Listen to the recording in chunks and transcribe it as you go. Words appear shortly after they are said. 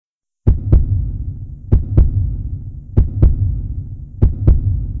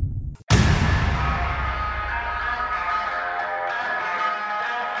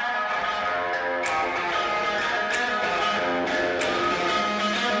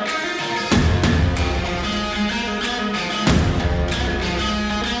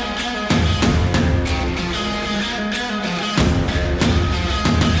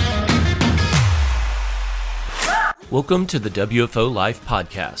Welcome to the WFO Life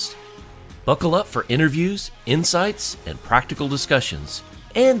Podcast. Buckle up for interviews, insights, and practical discussions,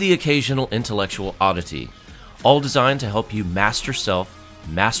 and the occasional intellectual oddity, all designed to help you master self,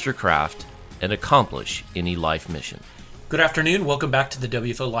 master craft, and accomplish any life mission. Good afternoon. Welcome back to the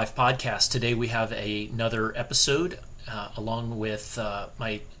WFO Life Podcast. Today we have another episode along with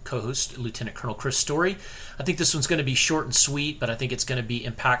my co-host, Lieutenant Colonel Chris Story. I think this one's going to be short and sweet, but I think it's going to be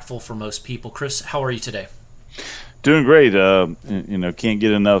impactful for most people. Chris, how are you today? Doing great. Can't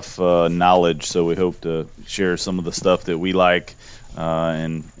get enough knowledge, so we hope to share some of the stuff that we like,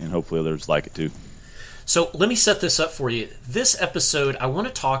 and hopefully others like it too. So let me set this up for you. This episode, I want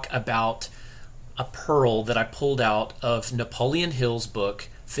to talk about a pearl that I pulled out of Napoleon Hill's book,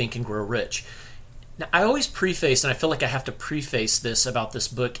 Think and Grow Rich. Now, I always preface, and I feel like I have to preface this about this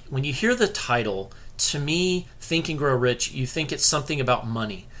book. When you hear the title, to me, Think and Grow Rich, you think it's something about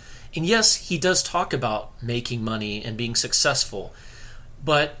money. And yes, he does talk about making money and being successful.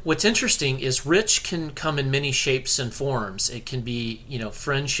 But what's interesting is rich can come in many shapes and forms. It can be,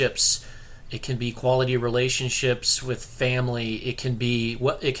 friendships. It can be quality relationships with family. It can be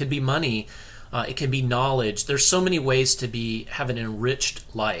money. It can be knowledge. There's so many ways to have an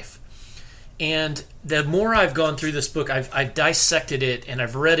enriched life. And the more I've gone through this book, I've dissected it and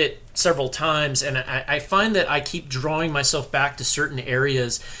I've read it several times, and I find that I keep drawing myself back to certain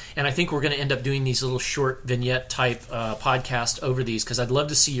areas, and I think we're going to end up doing these little short vignette type podcasts over these because I'd love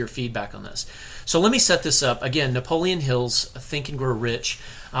to see your feedback on this. So let me set this up. Again, Napoleon Hill's Think and Grow Rich.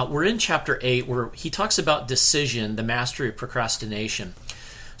 We're in Chapter 8 where he talks about decision, the mastery of procrastination.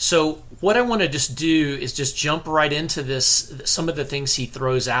 So what I want to just do is just jump right into this, some of the things he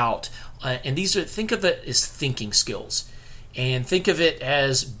throws out. And think of it as thinking skills. And think of it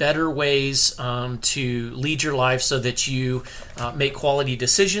as better ways to lead your life so that you make quality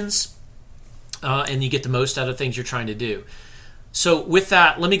decisions and you get the most out of things you're trying to do. So with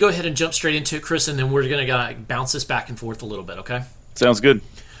that, let me go ahead and jump straight into it, Chris, and then we're going to bounce this back and forth a little bit, okay? Sounds good.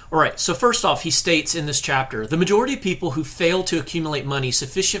 All right, so first off, he states in this chapter, the majority of people who fail to accumulate money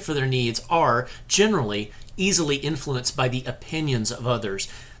sufficient for their needs are generally easily influenced by the opinions of others.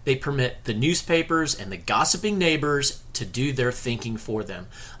 They permit the newspapers and the gossiping neighbors to do their thinking for them.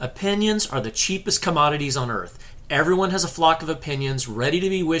 Opinions are the cheapest commodities on earth. Everyone has a flock of opinions ready to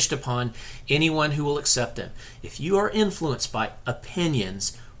be wished upon anyone who will accept them. If you are influenced by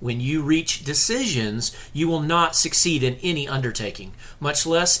opinions, when you reach decisions, you will not succeed in any undertaking, much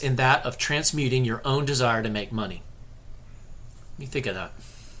less in that of transmuting your own desire to make money. What do you think of that?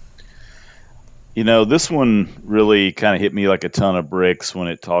 This one really kind of hit me like a ton of bricks when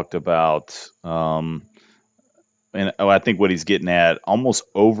it talked about, I think what he's getting at, almost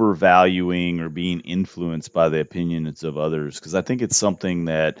overvaluing or being influenced by the opinions of others. Because I think it's something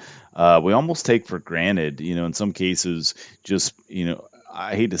that we almost take for granted, in some cases, just,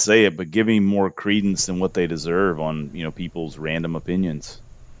 I hate to say it, but giving more credence than what they deserve on, people's random opinions.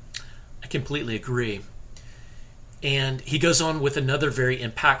 I completely agree. And he goes on with another very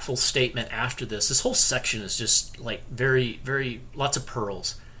impactful statement after this. This whole section is just like very, very, lots of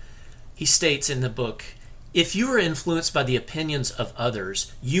pearls. He states in the book, if you are influenced by the opinions of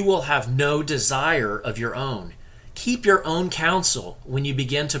others, you will have no desire of your own. Keep your own counsel when you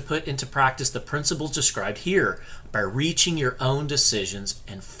begin to put into practice the principles described here by reaching your own decisions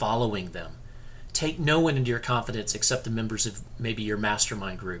and following them. Take no one into your confidence except the members of maybe your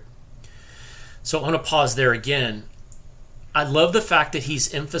mastermind group. So I want to pause there again. I love the fact that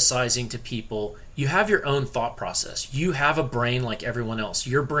he's emphasizing to people, you have your own thought process. You have a brain like everyone else.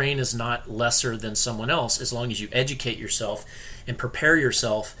 Your brain is not lesser than someone else as long as you educate yourself and prepare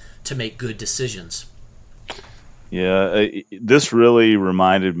yourself to make good decisions. Yeah, this really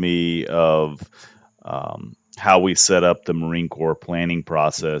reminded me of how we set up the Marine Corps planning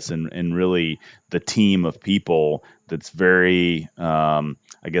process and really the team of people that's very,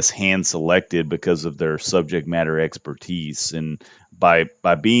 hand selected because of their subject matter expertise. And by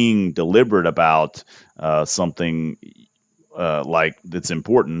being deliberate about something like that's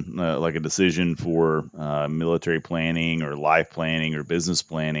important, like a decision for military planning or life planning or business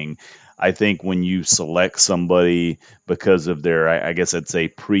planning, I think when you select somebody because of their, I'd say,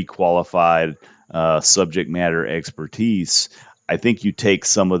 pre-qualified subject matter expertise, I think you take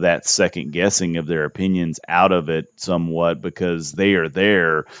some of that second guessing of their opinions out of it somewhat because they are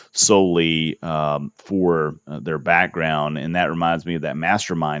there solely for their background. And that reminds me of that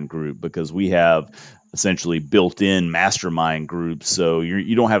mastermind group because we have essentially built-in mastermind groups. So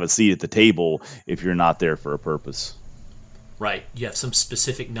you don't have a seat at the table if you're not there for a purpose. Right. You have some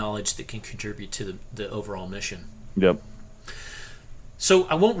specific knowledge that can contribute to the overall mission. Yep. So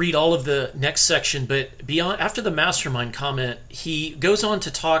I won't read all of the next section, but beyond after the mastermind comment, he goes on to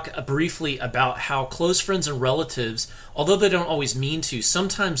talk briefly about how close friends and relatives, although they don't always mean to,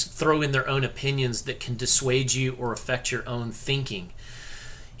 sometimes throw in their own opinions that can dissuade you or affect your own thinking.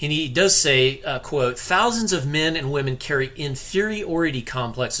 And he does say, quote, thousands of men and women carry inferiority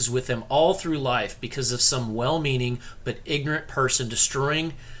complexes with them all through life because of some well-meaning but ignorant person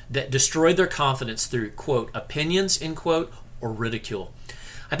that destroyed their confidence through, quote, opinions, end quote, or ridicule.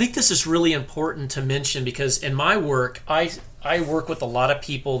 I think this is really important to mention because in my work, I work with a lot of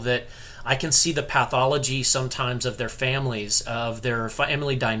people that I can see the pathology sometimes of their families, of their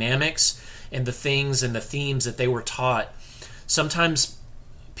family dynamics, and the things and the themes that they were taught. Sometimes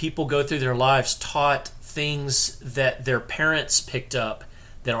people go through their lives taught things that their parents picked up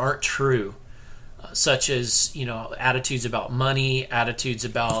that aren't true, such as, attitudes about money, attitudes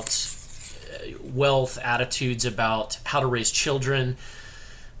about wealth, attitudes about how to raise children,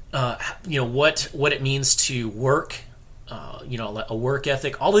 what it means to work, a work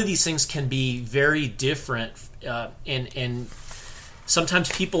ethic. All of these things can be very different, and sometimes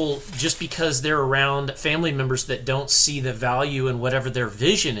people, just because they're around family members that don't see the value in whatever their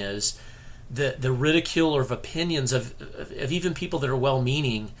vision is, the ridicule of opinions of even people that are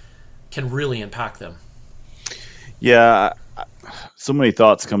well-meaning can really impact them. Yeah, so many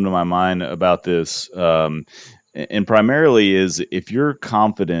thoughts come to my mind about this, and primarily is if you're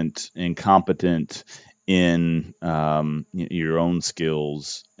confident and competent in your own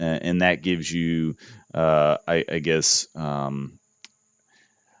skills, and that gives you, I guess, some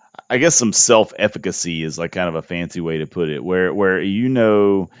self-efficacy is like kind of a fancy way to put it, where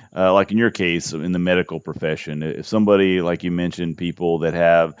like in your case in the medical profession, if somebody, like you mentioned, people that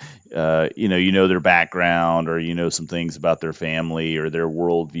have their background, or some things about their family or their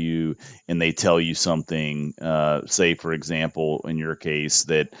worldview, and they tell you something, say for example in your case,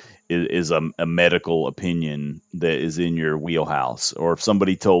 that is a medical opinion that is in your wheelhouse. Or if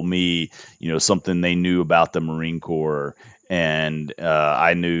somebody told me something they knew about the Marine Corps, and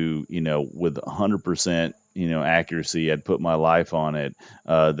I knew, with 100%, accuracy, I'd put my life on it,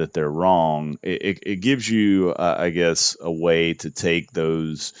 that they're wrong. It gives you, I guess, a way to take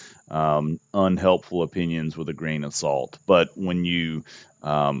those unhelpful opinions with a grain of salt. But when you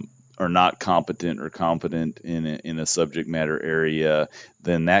are not competent or confident in a subject matter area,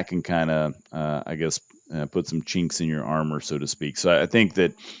 then that can kind of, put some chinks in your armor, so to speak. So I think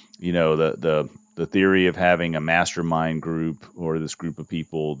that, the theory of having a mastermind group, or this group of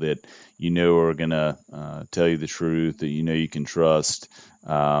people that are going to tell you the truth, that you can trust,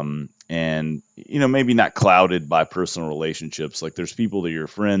 and maybe not clouded by personal relationships. Like there's people that you're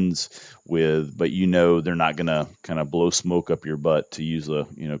friends with, but they're not going to kind of blow smoke up your butt, to use a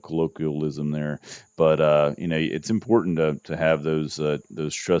colloquialism there. But it's important to have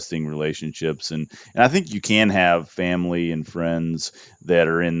those trusting relationships, and I think you can have family and friends that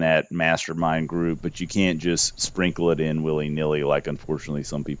are in that mastermind group, but you can't just sprinkle it in willy-nilly like unfortunately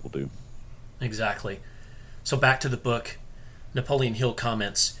some people do. Exactly. So back to the book, Napoleon Hill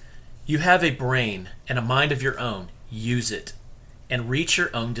comments, you have a brain and a mind of your own. Use it and reach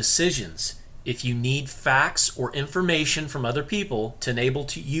your own decisions. If you need facts or information from other people to enable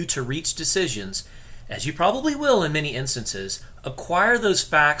you to reach decisions, as you probably will in many instances, acquire those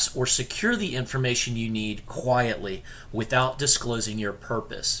facts or secure the information you need quietly without disclosing your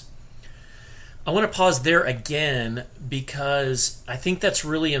purpose. I want to pause there again because I think that's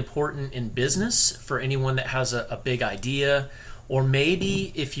really important in business for anyone that has a big idea, or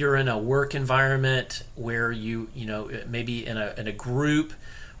maybe if you're in a work environment where maybe in a group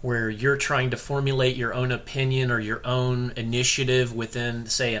where you're trying to formulate your own opinion or your own initiative within,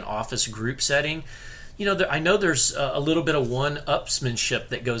 say, an office group setting. I know there's a little bit of one-upsmanship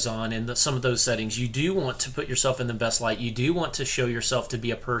that goes on in some of those settings. You do want to put yourself in the best light. You do want to show yourself to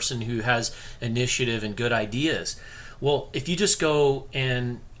be a person who has initiative and good ideas. Well, if you just go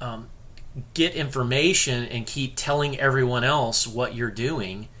and get information and keep telling everyone else what you're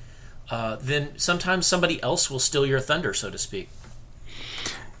doing, then sometimes somebody else will steal your thunder, so to speak.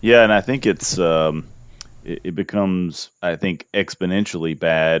 Yeah, and I think it becomes, I think, exponentially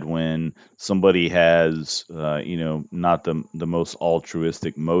bad when somebody has, not the most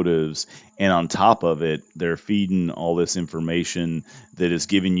altruistic motives, and on top of it, they're feeding all this information that is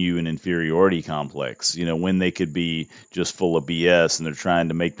giving you an inferiority complex, when they could be just full of BS, and they're trying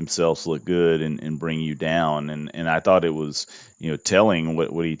to make themselves look good and bring you down. And I thought it was, telling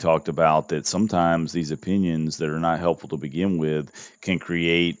what he talked about, that sometimes these opinions that are not helpful to begin with can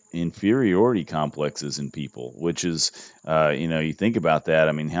create inferiority complexes in people, which is, you think about that.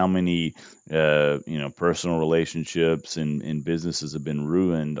 I mean, how many, personal relationships and businesses have been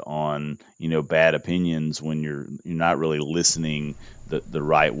ruined on, bad opinions when you're not really listening the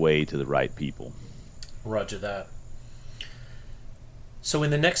right way to the right people. Roger that. So,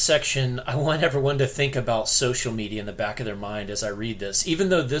 in the next section, I want everyone to think about social media in the back of their mind as I read this. Even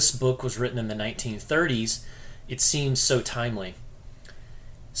though this book was written in the 1930s, it seems so timely.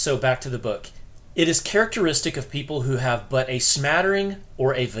 So, back to the book. It is characteristic of people who have but a smattering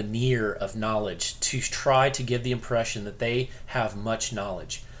or a veneer of knowledge to try to give the impression that they have much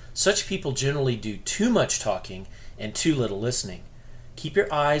knowledge. Such people generally do too much talking and too little listening. Keep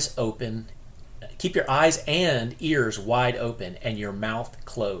your eyes open. Keep your eyes and ears wide open and your mouth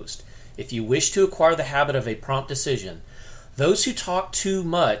closed. If you wish to acquire the habit of a prompt decision, those who talk too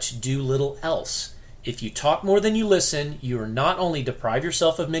much do little else. If you talk more than you listen, you will not only deprive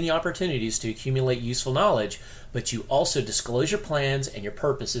yourself of many opportunities to accumulate useful knowledge, but you also disclose your plans and your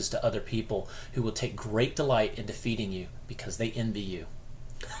purposes to other people who will take great delight in defeating you because they envy you.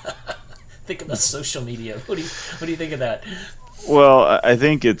 Think about social media. What do you think of that? Well, I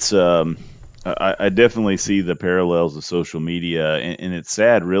think it's. I definitely see the parallels of social media, and it's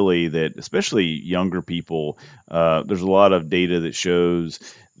sad, really, that especially younger people. There's a lot of data that shows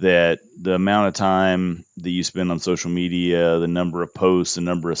that the amount of time that you spend on social media, the number of posts, the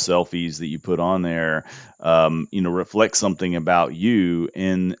number of selfies that you put on there, reflects something about you.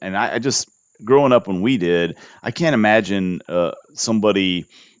 And I just growing up when we did, I can't imagine somebody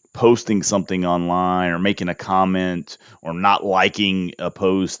posting something online or making a comment or not liking a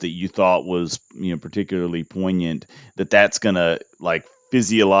post that you thought was particularly poignant, that's gonna like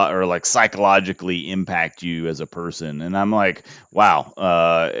or like psychologically impact you as a person. And I'm like, wow,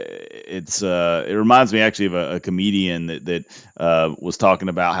 it reminds me actually of a comedian that was talking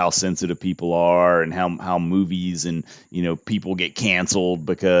about how sensitive people are and how movies and people get canceled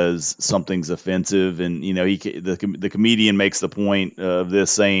because something's offensive. And the comedian makes the point of this,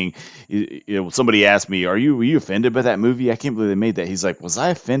 saying, somebody asked me, were you offended by that movie? I can't believe they made that. He's like, was I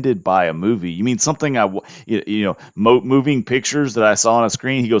offended by a movie? You mean something moving pictures that I saw on a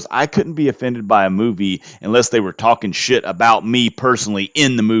screen? He goes, I couldn't be offended by a movie unless they were talking shit about me personally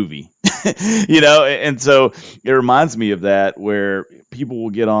in the movie. And so it reminds me of that, where people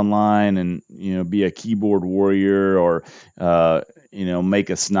will get online and be a keyboard warrior or make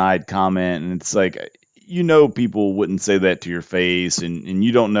a snide comment, and it's like, people wouldn't say that to your face, and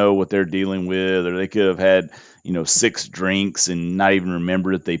you don't know what they're dealing with, or they could have had 6 drinks and not even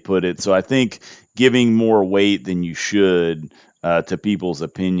remember that they put it. So I think giving more weight than you should to people's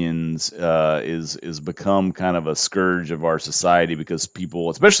opinions is become kind of a scourge of our society, because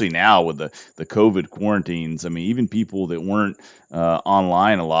people, especially now with the COVID quarantines, I mean, even people that weren't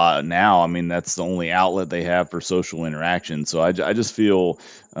online a lot now, I mean, that's the only outlet they have for social interaction. So I just feel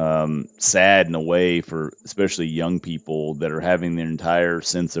sad in a way for especially young people that are having their entire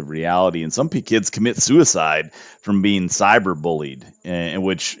sense of reality. And some kids commit suicide from being cyberbullied, and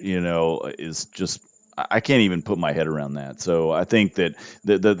which is just, I can't even put my head around that. So I think that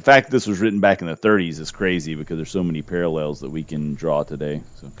the fact that this was written back in the 30s is crazy, because there's so many parallels that we can draw today.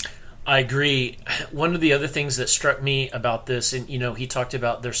 So I agree. One of the other things that struck me about this, and he talked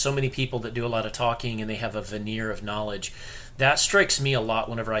about there's so many people that do a lot of talking and they have a veneer of knowledge. That strikes me a lot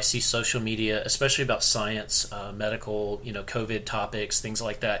whenever I see social media, especially about science, medical, COVID topics, things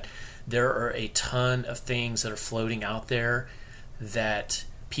like that. There are a ton of things that are floating out there that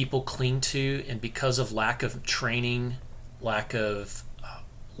people cling to, and because of lack of training, lack of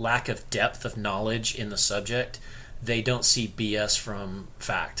depth of knowledge in the subject, they don't see BS from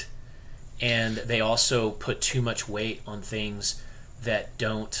fact, and they also put too much weight on things that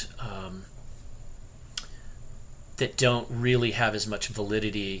don't really have as much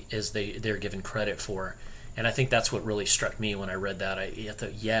validity as they're given credit for. And I think that's what really struck me when I read that. I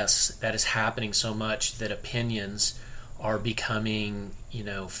thought, yes, that is happening so much that opinions are becoming,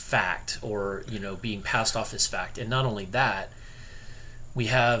 fact, or, being passed off as fact. And not only that, we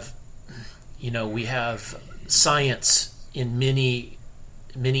have science in many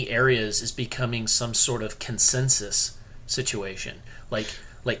areas is becoming some sort of consensus situation.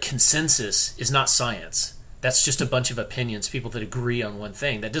 Like consensus is not science. That's just a bunch of opinions, people that agree on one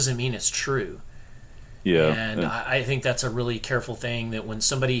thing. That doesn't mean it's true. Yeah. And I think that's a really careful thing, that when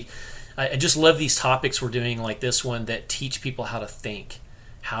somebody... I just love these topics we're doing, like this one, that teach people how to think,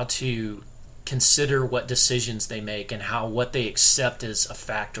 how to consider what decisions they make, and what they accept as a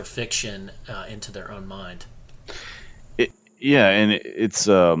fact or fiction into their own mind. And it's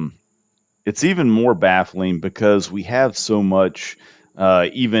even more baffling because we have so much,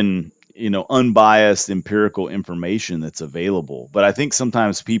 even unbiased empirical information that's available. But I think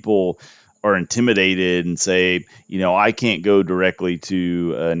sometimes people are intimidated and say, I can't go directly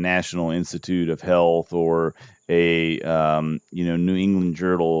to a National Institute of Health or a New England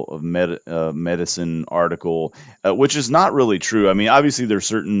Journal of Medicine article, which is not really true. I mean, obviously there's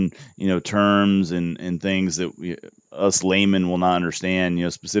certain terms and things that us laymen will not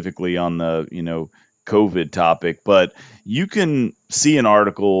understand, specifically on the COVID topic, but you can see an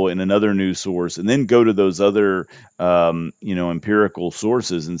article in another news source and then go to those other empirical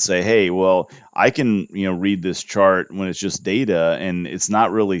sources and say, hey, well, I can read this chart when it's just data and it's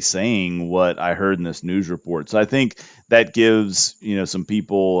not really saying what I heard in this news report. So I think that gives some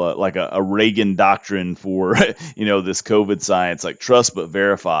people like a Reagan doctrine for this COVID science, like trust but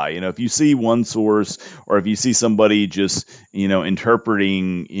verify. If you see one source or if you see somebody just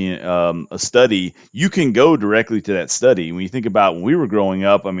interpreting a study, you can go directly to that study. When you think about when we were growing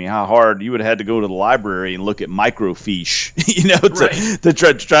up, I mean, how hard you would have had to go to the library and look at microfiche, Right. to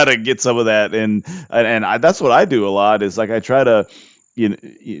try to get some of that. And that's what I do a lot is like I try to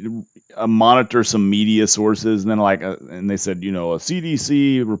monitor some media sources, and then and they said a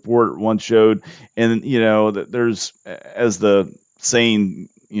CDC report once showed, and that there's, as the saying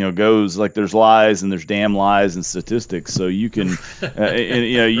goes, like there's lies and there's damn lies in statistics. So you can and,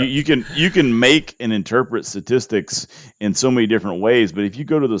 you can make and interpret statistics in so many different ways, but if you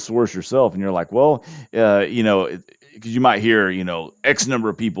go to the source yourself and you're like, well, because you might hear, X number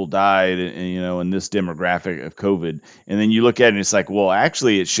of people died, in this demographic of COVID, and then you look at it and it's like, well,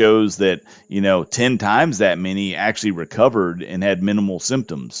 actually, it shows that 10 times that many actually recovered and had minimal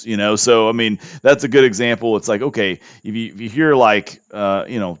symptoms. So I mean, that's a good example. It's like, okay, if you hear like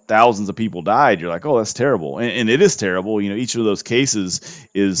thousands of people died, you're like, oh, that's terrible, and it is terrible. Each of those cases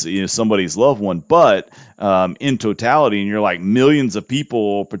is somebody's loved one, but in totality, and you're like millions of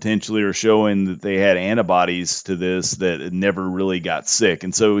people potentially are showing that they had antibodies to this that never really got sick.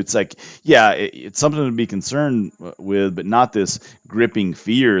 And so it's like, yeah, it's something to be concerned with, but not this gripping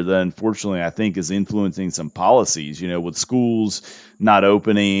fear that unfortunately I think is influencing some policies, with schools not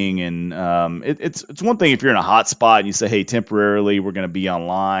opening. And it's one thing if you're in a hot spot and you say, hey, temporarily we're going to be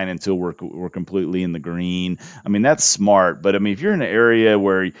online until we're completely in the green. I mean, that's smart. But I mean, if you're in an area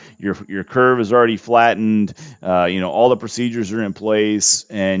where your curve is already flattened, all the procedures are in place,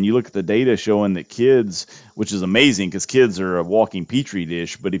 and you look at the data showing that kids, which is amazing because kids are a walking petri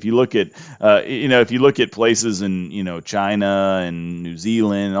dish. But if you look at, if you look at places in, China and New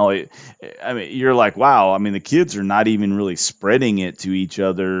Zealand, I mean, you're like, wow. I mean, the kids are not even really spreading it to each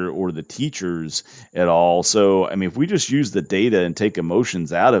other or the teachers at all. So, I mean, if we just use the data and take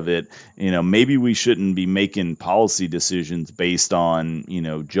emotions out of it, maybe we shouldn't be making policy decisions based on,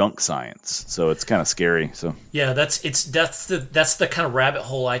 junk science. So it's kind of scary. So Yeah, that's the kind of rabbit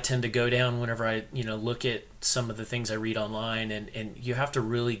hole I tend to go down whenever I look at some of the things I read online, and you have to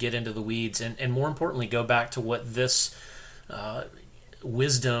really get into the weeds, and more importantly go back to what this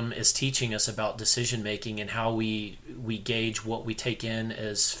wisdom is teaching us about decision making and how we gauge what we take in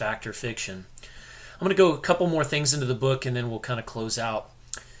as fact or fiction. I'm going to go a couple more things into the book and then we'll kind of close out.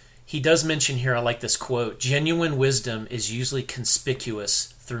 He does mention here, I like this quote: genuine wisdom is usually conspicuous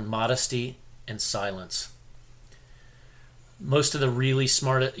through modesty and silence. Most of the really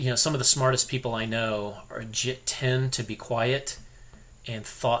smart, some of the smartest people I know tend to be quiet and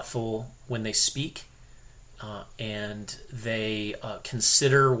thoughtful when they speak, and they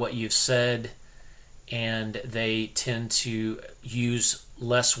consider what you've said, and they tend to use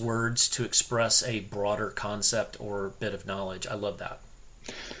less words to express a broader concept or bit of knowledge. I love that.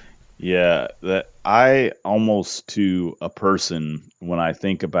 yeah, that I almost to a person when I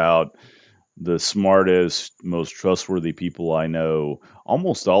think about the smartest, most trustworthy people I know,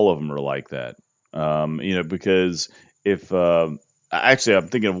 almost all of them are like that. Because if actually, I'm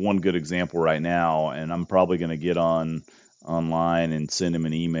thinking of one good example right now, and I'm probably going to get online and send him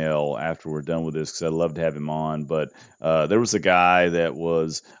an email after we're done with this because I'd love to have him on. But there was a guy that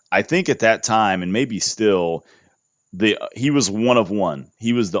was, I think at that time, and maybe still, he was one of one.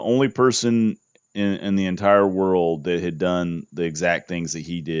 He was the only person in the entire world that had done the exact things that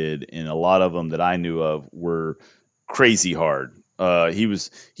he did, and a lot of them that I knew of were crazy hard.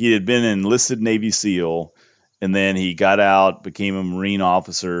 He had been an enlisted Navy SEAL, and then he got out, became a Marine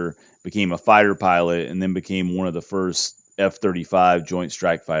officer, became a fighter pilot, and then became one of the first F-35 Joint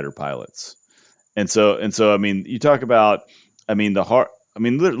Strike Fighter pilots. And so, I mean, you talk about, I mean,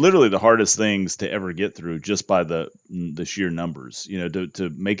 literally the hardest things to ever get through just by the sheer numbers, to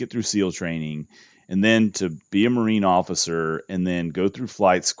make it through SEAL training and then to be a Marine officer and then go through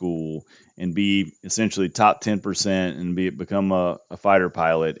flight school and be essentially top 10% and become a fighter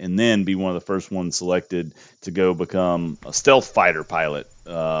pilot, and then be one of the first ones selected to go become a stealth fighter pilot.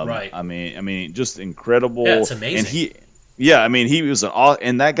 Right. I mean, just incredible. Yeah, it's amazing. And he was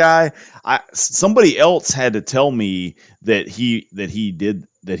and that guy. Somebody else had to tell me that he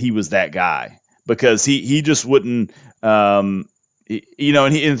was that guy, because he just wouldn't. And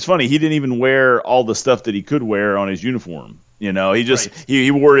it's funny, he didn't even wear all the stuff that he could wear on his uniform. He just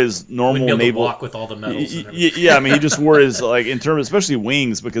he wore his normal naval walk with all the medals. Yeah, I mean, he just wore his, like, in terms, especially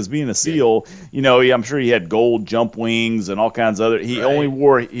wings, because being a SEAL, I'm sure he had gold jump wings and all kinds of other. He only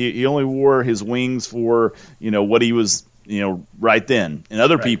wore his wings for what he was. Right then, and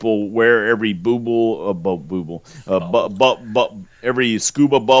other people wear every every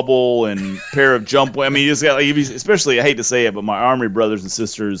scuba bubble and pair of jump. I mean, you just got, especially, I hate to say it, but my Army brothers and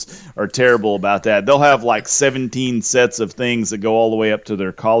sisters are terrible about that. They'll have like 17 sets of things that go all the way up to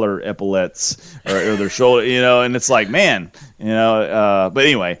their collar epaulets or their shoulder, and it's like, man, but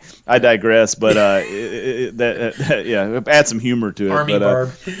anyway, I digress. But add some humor to it. Army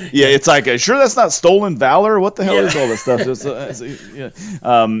barb. Yeah, it's like, sure, that's not stolen valor. What the hell is all this stuff?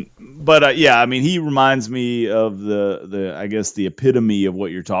 I mean, he reminds me of the I guess the epitome of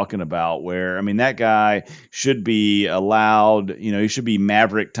what you're talking about, where, I mean, that guy should be allowed, he should be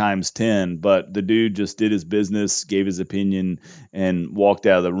Maverick times 10, but the dude just did his business, gave his opinion, and walked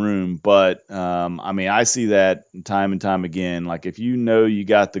out of the room. But I mean, I see that time and time again. Like, if you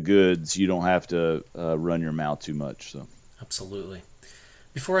got the goods, you don't have to run your mouth too much. So absolutely.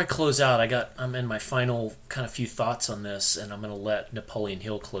 Before I close out, I'm in my final kind of few thoughts on this, and I'm going to let Napoleon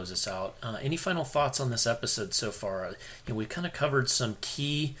Hill close us out. Any final thoughts on this episode so far? We've kind of covered some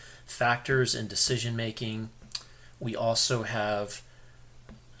key factors in decision making. We also have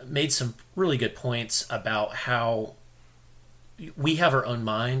made some really good points about how we have our own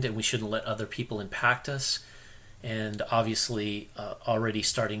mind and we shouldn't let other people impact us. And obviously, already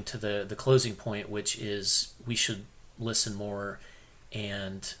starting to the closing point, which is we should listen more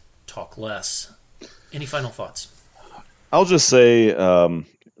and talk less. Any final thoughts? I'll just say,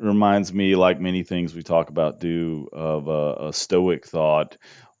 reminds me, like many things we talk about, of a Stoic thought.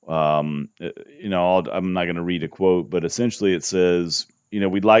 I'm not going to read a quote, but essentially it says,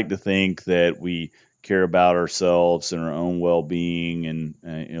 we'd like to think that we care about ourselves and our own well-being and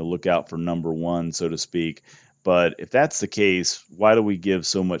look out for number one, so to speak. But if that's the case, why do we give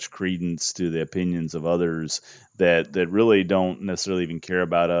so much credence to the opinions of others that really don't necessarily even care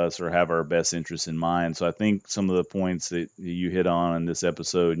about us or have our best interests in mind? So I think some of the points that you hit on in this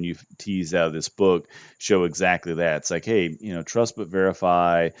episode and you've teased out of this book show exactly that. It's like, hey, trust but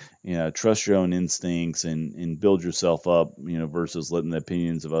verify, trust your own instincts and build yourself up, versus letting the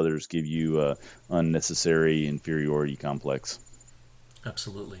opinions of others give you a unnecessary inferiority complex.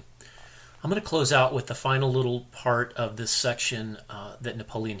 Absolutely. I'm going to close out with the final little part of this section that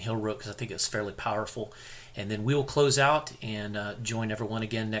Napoleon Hill wrote, because I think it's fairly powerful. And then we will close out and join everyone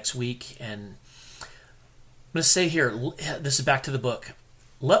again next week. And I'm going to say here, this is back to the book.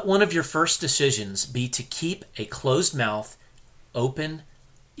 Let one of your first decisions be to keep a closed mouth, open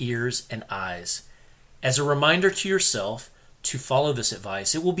ears and eyes. As a reminder to yourself to follow this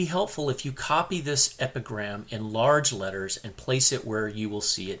advice, it will be helpful if you copy this epigram in large letters and place it where you will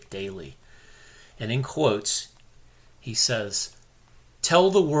see it daily. And in quotes, he says, "Tell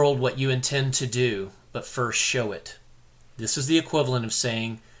the world what you intend to do, but first show it." This is the equivalent of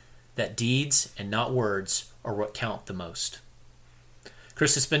saying that deeds and not words are what count the most.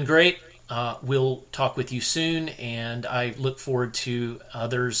 Chris, it's been great. We'll talk with you soon, and I look forward to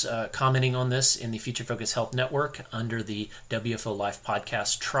others commenting on this in the Future Focus Health Network under the WFO Life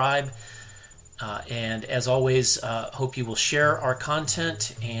Podcast Tribe. And as always, hope you will share our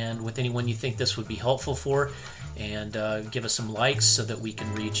content and with anyone you think this would be helpful for, and give us some likes so that we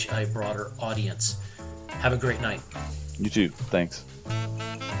can reach a broader audience. Have a great night. You too. Thanks.